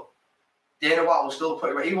row. Dana White will still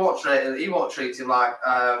put him. He won't treat him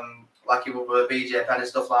like he would with BJ Penn and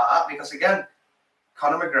stuff like that, because again,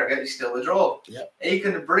 Conor McGregor is still a draw. Yep. He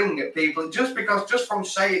can bring people just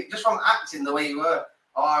from acting the way you were.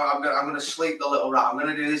 Oh, I'm going to sleep the little rat. I'm going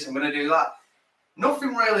to do this. I'm going to do that.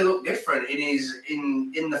 Nothing really looked different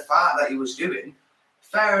in the fight that he was doing.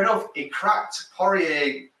 Fair enough, he cracked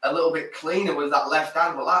Poirier a little bit cleaner with that left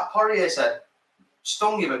hand, but like Poirier said,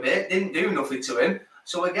 stung him a bit, didn't do nothing to him.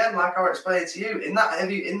 So again, like I explained to you, in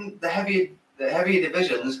the heavier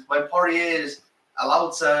divisions, when Poirier is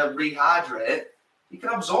allowed to rehydrate, he can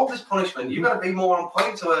absorb this punishment. You've got to be more on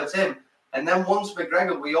point to hurt him. And then once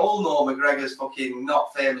McGregor, we all know McGregor's fucking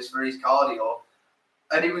not famous for his cardio,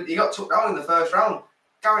 and he got took down in the first round.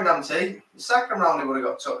 Guarantee, the second round he would have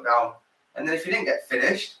got took down. And then if he didn't get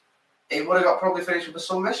finished, it would have got probably finished with a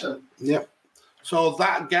submission. Yep. So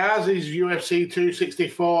that, guys, is UFC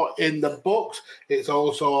 264 in the books. It's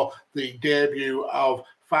also the debut of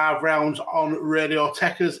 5 rounds on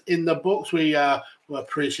Radiotecha's in the books. We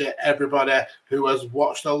appreciate everybody who has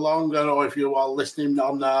watched along, or if you are listening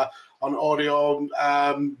on audio,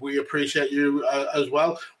 we appreciate you as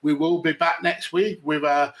well. We will be back next week with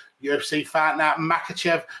UFC Fight Night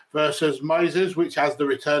Makhachev versus Moises, which has the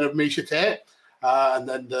return of Miesha Tate, and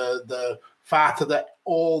then the fighter that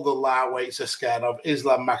all the lightweights are scared of,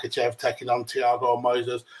 Islam Makhachev, taking on Thiago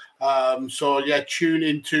Moises. Tune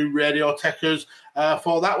into Radiotecha's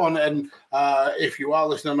for that one. And if you are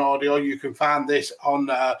listening on audio, you can find this on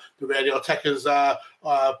the Radiotecha's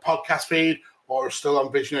podcast feed, or still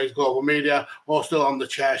on Visionaries Global Media, or still on the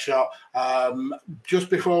Chair Shot. Just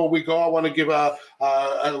before we go, I want to give a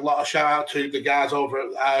lot of shout out to the guys over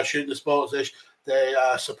at Shooting the Sports Dish. They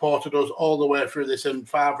supported us all the way through this in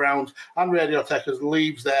 5 rounds, and Radiotecha's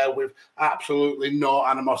leaves there with absolutely no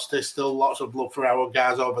animosity. Still lots of love for our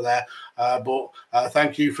guys over there. But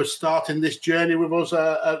thank you for starting this journey with us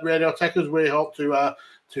at Radiotecha's. We hope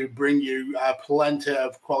to bring you plenty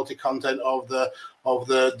of quality content of the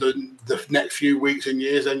next few weeks and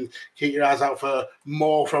years, and keep your eyes out for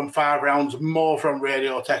more from 5 rounds, more from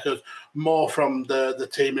Radiotecha's, more from the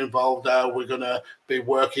team involved. We're going to be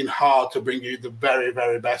working hard to bring you the very,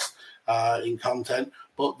 very best in content.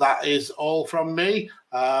 But that is all from me.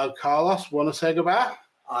 Carlos, want to say goodbye?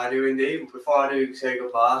 I do indeed. Before I do say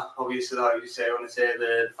goodbye, obviously, like you say, I want to say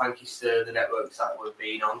the thank yous to the networks that we've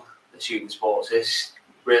been on, the Shooting Sports.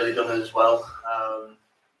 really done as well.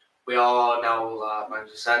 We are now, like Mike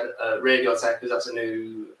just said, Radio Techers. That's a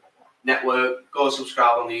new network. Go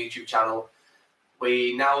subscribe on the YouTube channel.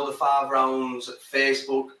 The Five Rounds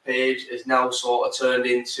Facebook page is now sort of turned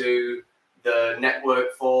into the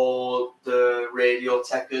network for the Radio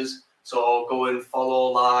Techers. So go and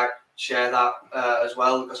follow, like, share that as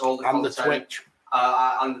well, because all the content, the Twitch.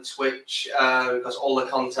 And the Twitch, because all the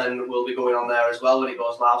content will be going on there as well when it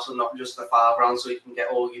goes live. So not just the 5 rounds, so you can get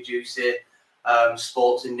all your juicy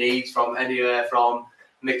sporting needs from anywhere from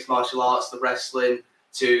mixed martial arts, the wrestling,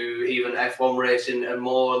 to even F1 racing and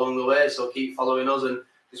more along the way. So keep following us. And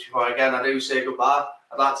just before again I do say goodbye,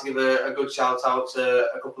 I'd like to give a good shout out to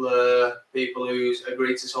a couple of people who's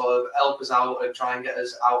agreed to sort of help us out and try and get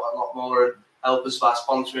us out a lot more and help us by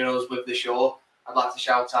sponsoring us with the show. I'd like to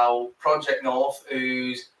shout out Project North,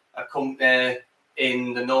 who's a company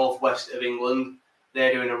in the northwest of England.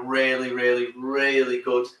 They're doing a really, really, really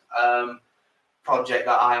good project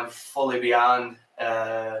that I am fully behind.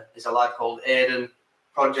 There's a lad called Aidan.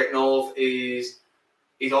 Project North is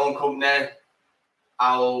his own company.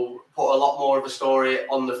 I'll put a lot more of a story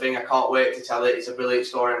on the thing. I can't wait to tell it. It's a brilliant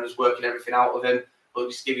story. I'm just working everything out with him. But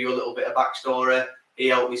just give you a little bit of backstory. He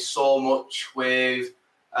helped me so much with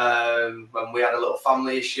when we had a little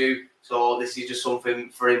family issue. So this is just something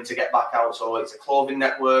for him to get back out. So it's a clothing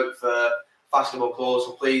network for fashionable clothes.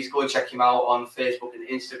 So please go and check him out on Facebook and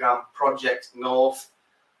Instagram, Project North.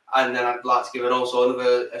 And then I'd like to give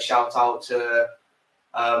a shout out to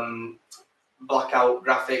Blackout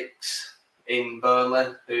Graphics in Burnley,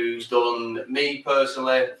 who's done me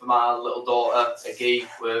personally for my little daughter a gi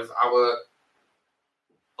with our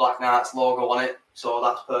Black Knights logo on it. So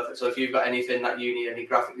that's perfect. So if you've got anything that you need, any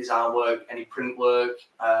graphic design work, any print work,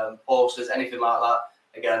 posters, anything like that,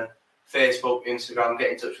 again, Facebook, Instagram,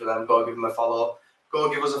 get in touch with them. Go give them a follow.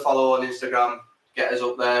 Go give us a follow on Instagram. Get us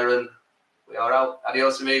up there, and we are out.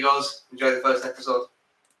 Adios, amigos. Enjoy the first episode.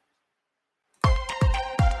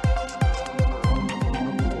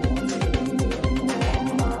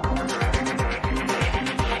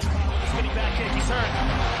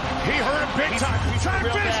 He hurt him big time. Trying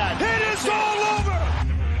to finish. Hit